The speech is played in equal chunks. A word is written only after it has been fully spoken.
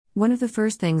One of the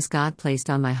first things God placed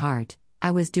on my heart,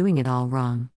 I was doing it all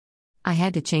wrong. I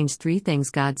had to change 3 things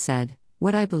God said: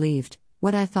 what I believed,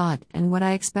 what I thought, and what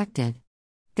I expected.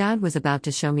 God was about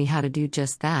to show me how to do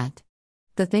just that.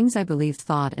 The things I believed,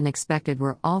 thought, and expected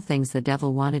were all things the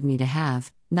devil wanted me to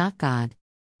have, not God.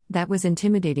 That was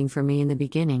intimidating for me in the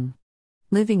beginning.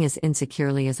 Living as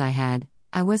insecurely as I had,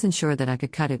 I wasn't sure that I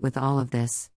could cut it with all of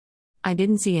this. I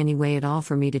didn't see any way at all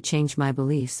for me to change my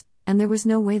beliefs, and there was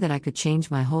no way that I could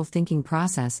change my whole thinking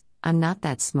process. I'm not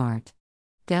that smart.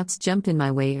 Doubts jumped in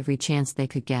my way every chance they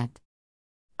could get.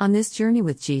 On this journey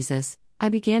with Jesus, I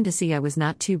began to see I was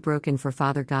not too broken for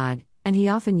Father God, and He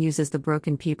often uses the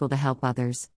broken people to help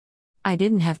others. I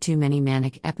didn't have too many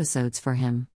manic episodes for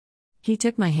Him. He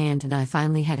took my hand and I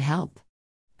finally had help.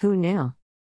 Who knew?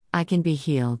 I can be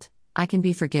healed, I can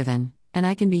be forgiven, and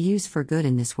I can be used for good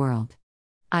in this world.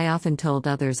 I often told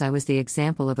others I was the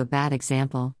example of a bad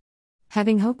example.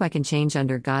 Having hope I can change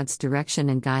under God's direction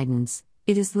and guidance,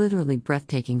 it is literally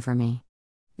breathtaking for me.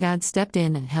 God stepped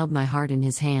in and held my heart in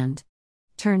His hand.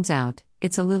 Turns out,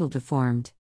 it's a little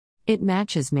deformed. It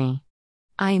matches me.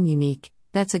 I am unique,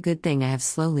 that's a good thing I have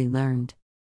slowly learned.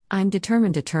 I'm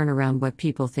determined to turn around what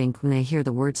people think when they hear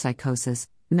the word psychosis,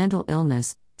 mental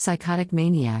illness, psychotic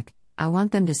maniac. I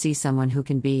want them to see someone who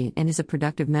can be and is a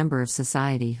productive member of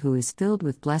society, who is filled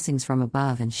with blessings from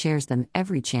above and shares them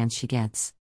every chance she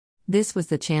gets. This was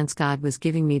the chance God was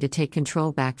giving me to take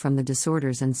control back from the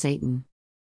disorders and Satan.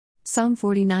 Psalm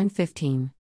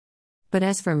 49:15. But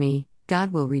as for me,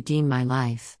 God will redeem my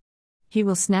life. He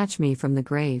will snatch me from the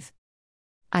grave.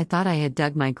 I thought I had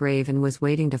dug my grave and was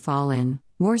waiting to fall in,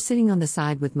 more sitting on the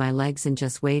side with my legs and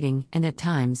just waiting, and at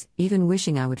times, even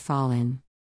wishing I would fall in.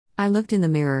 I looked in the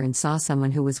mirror and saw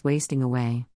someone who was wasting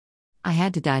away. I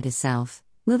had to die to self.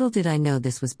 Little did I know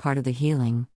this was part of the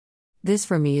healing. This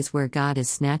for me is where God is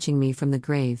snatching me from the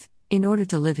grave, in order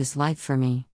to live His life for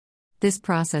me. This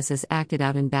process is acted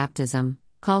out in baptism,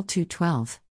 called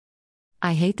 2:12.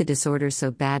 I hate the disorders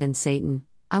so bad and Satan.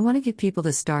 I want to give people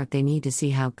the start they need to see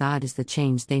how God is the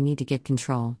change they need to get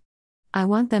control. I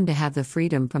want them to have the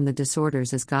freedom from the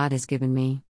disorders as God has given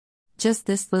me. Just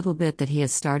this little bit that He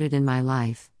has started in my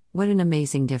life, what an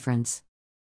amazing difference.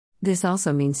 This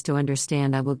also means to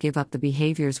understand I will give up the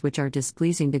behaviors which are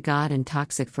displeasing to God and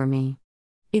toxic for me.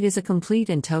 It is a complete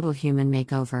and total human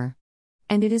makeover.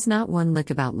 And it is not one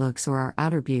lick about looks or our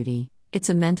outer beauty, it's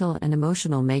a mental and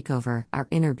emotional makeover, our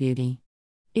inner beauty.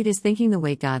 It is thinking the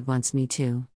way God wants me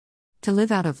to. To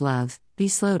live out of love, be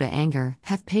slow to anger,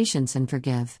 have patience and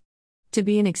forgive. To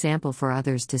be an example for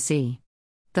others to see.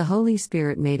 The Holy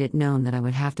Spirit made it known that I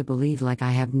would have to believe like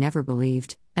I have never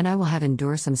believed, and I will have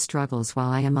endure some struggles while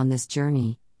I am on this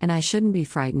journey, and I shouldn't be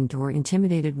frightened or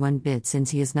intimidated one bit,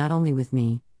 since He is not only with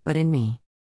me, but in me.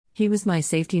 He was my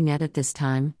safety net at this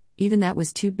time, even that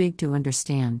was too big to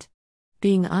understand.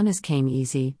 Being honest came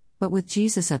easy, but with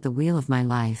Jesus at the wheel of my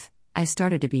life, I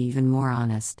started to be even more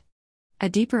honest. A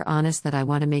deeper honest that I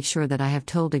want to make sure that I have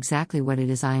told exactly what it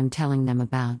is I am telling them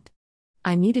about.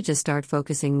 I needed to start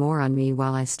focusing more on me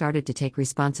while I started to take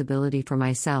responsibility for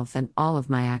myself and all of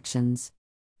my actions.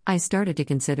 I started to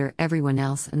consider everyone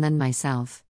else and then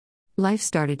myself. Life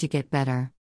started to get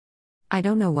better. I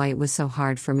don't know why it was so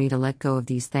hard for me to let go of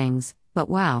these things, but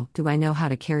wow, do I know how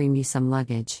to carry me some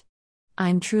luggage.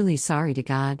 I'm truly sorry to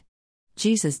God.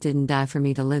 Jesus didn't die for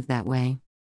me to live that way.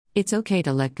 It's okay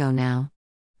to let go now.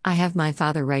 I have my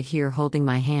Father right here holding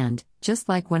my hand, just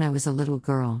like when I was a little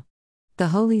girl. The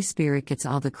Holy Spirit gets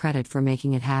all the credit for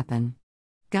making it happen.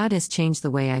 God has changed the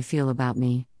way I feel about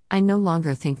me. I no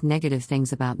longer think negative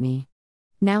things about me.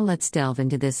 Now let's delve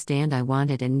into this stand I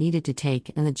wanted and needed to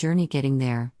take and the journey getting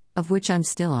there, of which I'm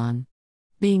still on.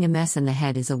 Being a mess in the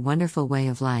head is a wonderful way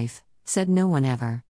of life, said no one ever.